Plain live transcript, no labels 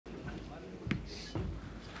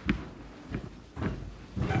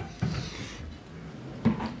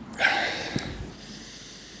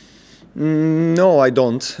No, I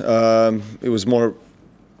don't. It was more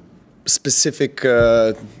specific,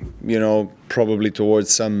 you know, probably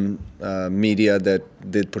towards some media that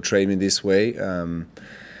did portray me this way.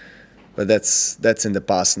 But that's in the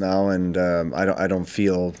past now, and I don't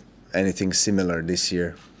feel anything similar this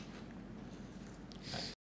year.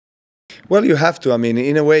 Well, you have to. I mean,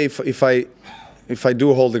 in a way, if I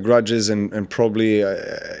do hold the grudges and probably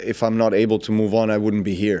if I'm not able to move on, I wouldn't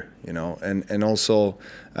be here, you know. And also,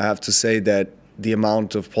 I have to say that the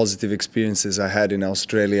amount of positive experiences I had in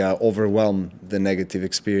Australia overwhelmed the negative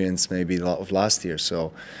experience maybe of last year.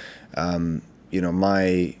 So, you know,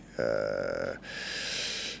 my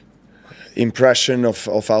impression of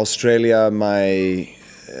Australia, my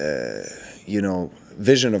you know,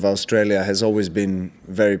 vision of Australia has always been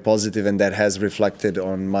very positive, and that has reflected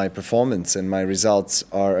on my performance, and my results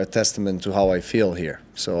are a testament to how I feel here.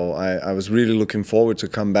 So I was really looking forward to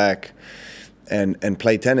come back and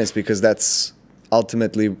play tennis, because that's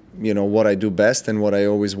ultimately, you know, what I do best and what I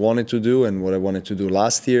always wanted to do and what I wanted to do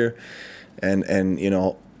last year. And you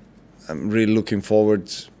know, I'm really looking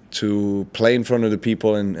forward to play in front of the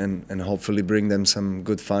people and hopefully bring them some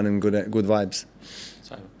good fun and good vibes.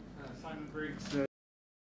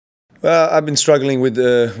 Well, I've been struggling with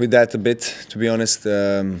that a bit, to be honest,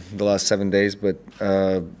 the last 7 days, but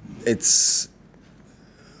it's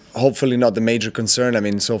hopefully not the major concern. I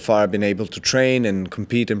mean, so far I've been able to train and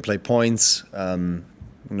compete and play points, you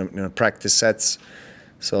know, practice sets,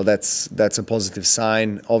 so that's a positive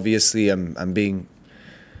sign. Obviously, I'm being,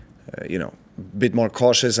 you know, a bit more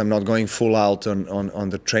cautious. I'm not going full out on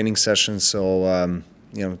the training sessions, so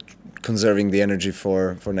you know, conserving the energy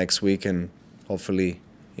for next week, and hopefully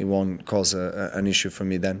it won't cause an issue for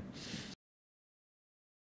me then.